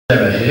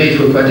Zijn we gereed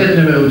voor kwartet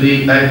nummer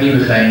 3 uit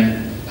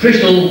Nieuwegein,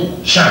 Crystal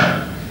Sun.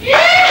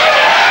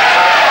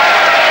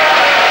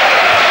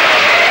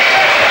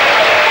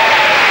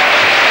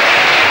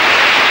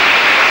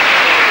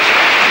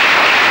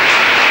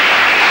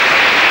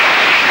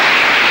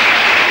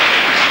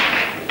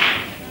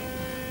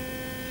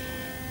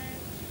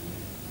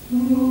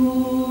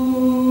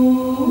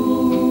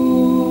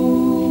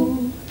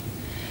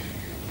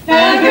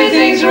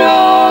 Everything's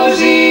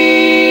rosy,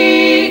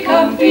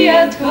 comfy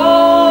and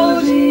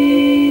cozy,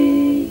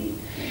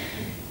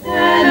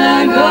 and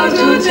I'm going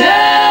to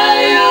tell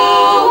you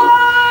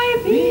why.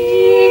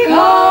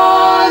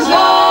 Because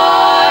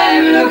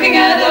I'm looking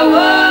at the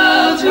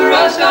world through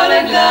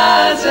rose-colored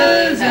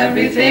glasses.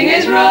 Everything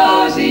is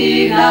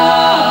rosy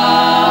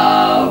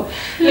now.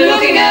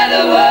 Looking at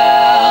the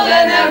world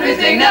and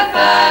everything that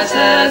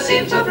passes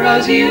seems to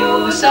rosy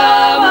you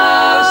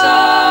somehow,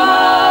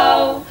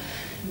 somehow.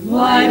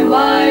 Why do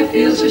I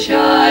feel so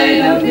shy?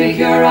 Don't blink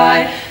your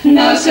eye.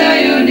 No sir,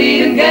 you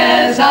needn't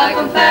guess. I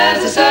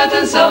confess a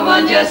certain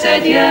someone just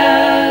said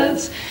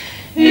yes.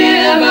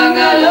 In a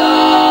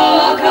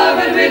bungalow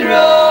covered with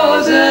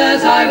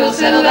roses, I will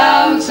settle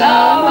down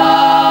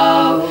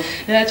somehow.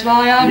 That's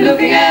why I'm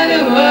looking at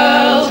the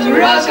world through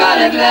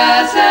rose-colored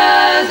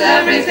glasses.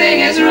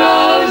 Everything is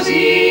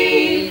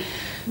rosy,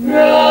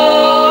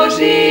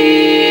 rosy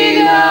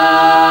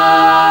now.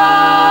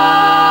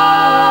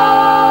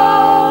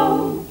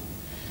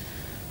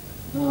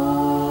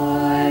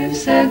 I've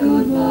said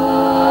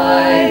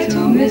goodbye to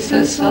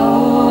Mr.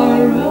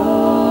 Sorrow.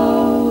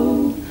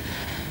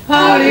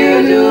 How do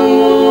you do,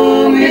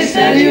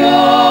 Mr. Joy?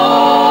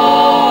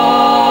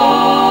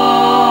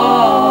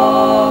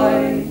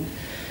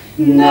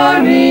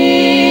 No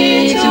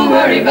need to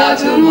worry about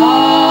tomorrow.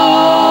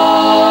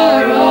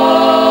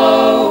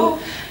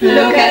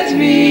 Look at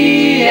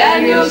me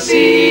and you'll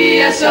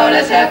see a soul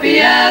as happy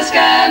as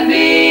can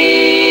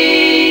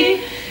be.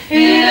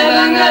 In a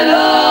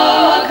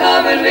bungalow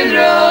covered with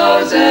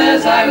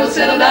roses, I will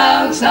settle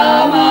down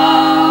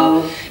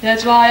somehow.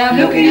 That's why I'm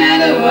looking at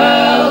the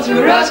world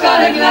through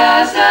rose-colored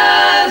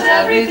glasses.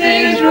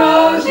 Everything's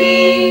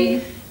rosy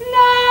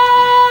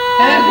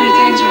now.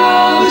 Everything's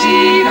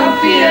rosy,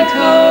 comfy and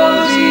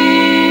cozy.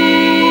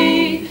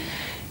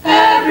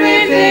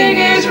 Everything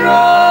is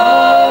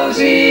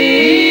rosy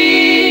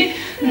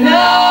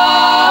now.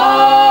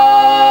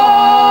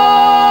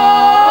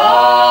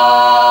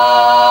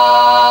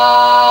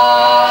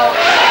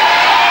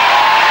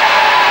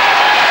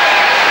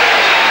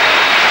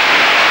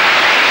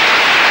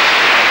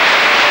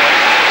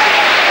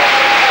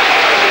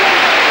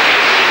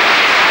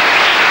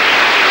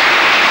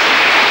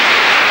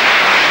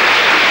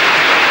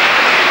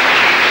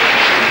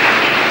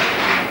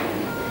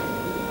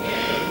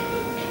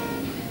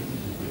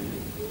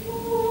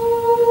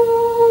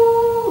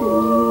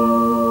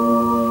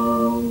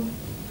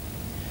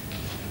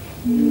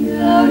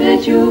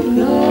 You've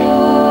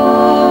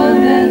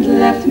gone and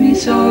left me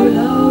so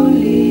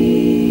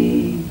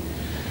lonely.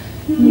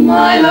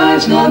 My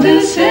life's not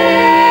the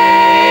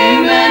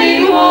same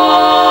anymore.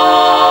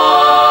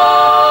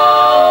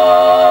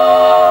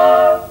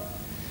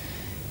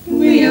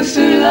 We used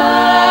to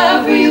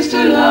laugh, we used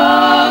to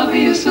love, we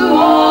used to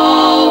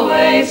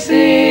always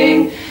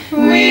sing.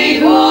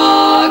 We'd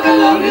walk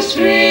along the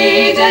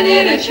street and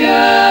hear the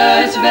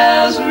church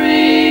bells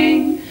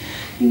ring.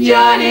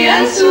 Johnny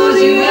and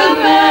Susie will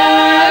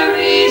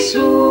marry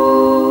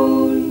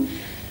soon.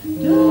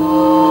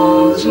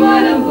 Those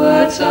were the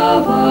words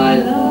of our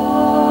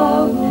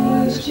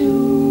lovers'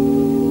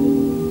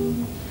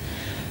 tune.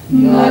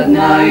 But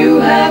now you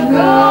have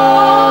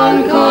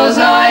gone, 'cause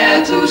I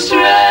had to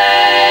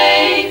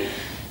stray,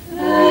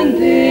 and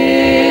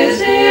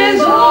this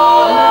is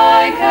all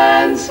I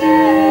can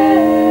say.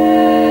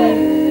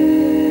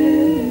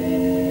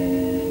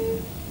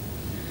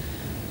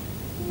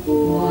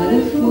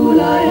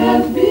 I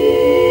have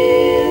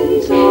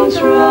been to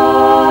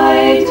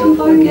try to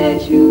forget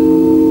you,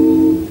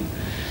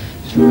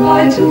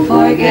 try to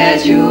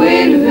forget you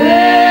in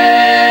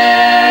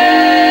vain.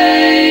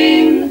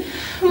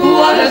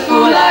 What a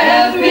fool I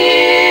have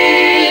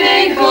been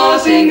in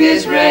causing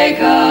this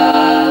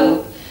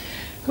breakup,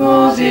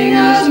 causing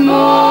us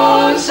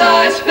most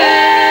such pain.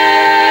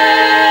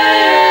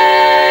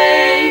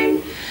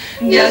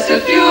 Just a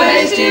few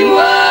hasty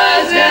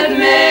words that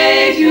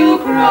made you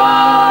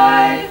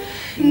cry.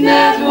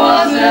 That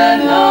was the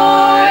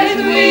night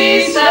we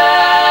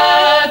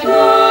said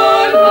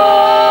goodbye.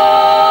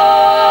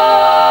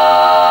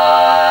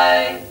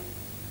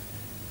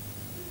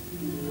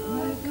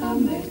 I've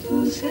come back to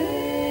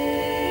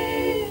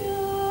say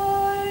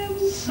I'm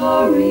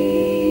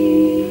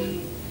sorry.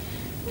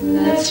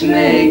 Let's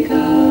make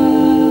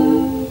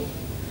up.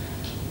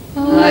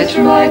 I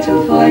try to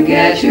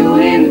forget you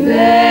in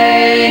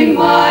vain,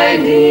 my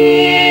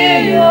dear.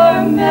 Your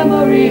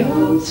memory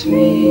haunts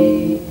me.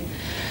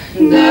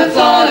 The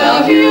thought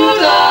of you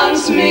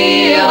daunts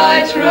me.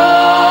 I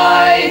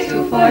try to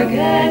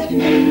forget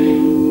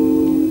you.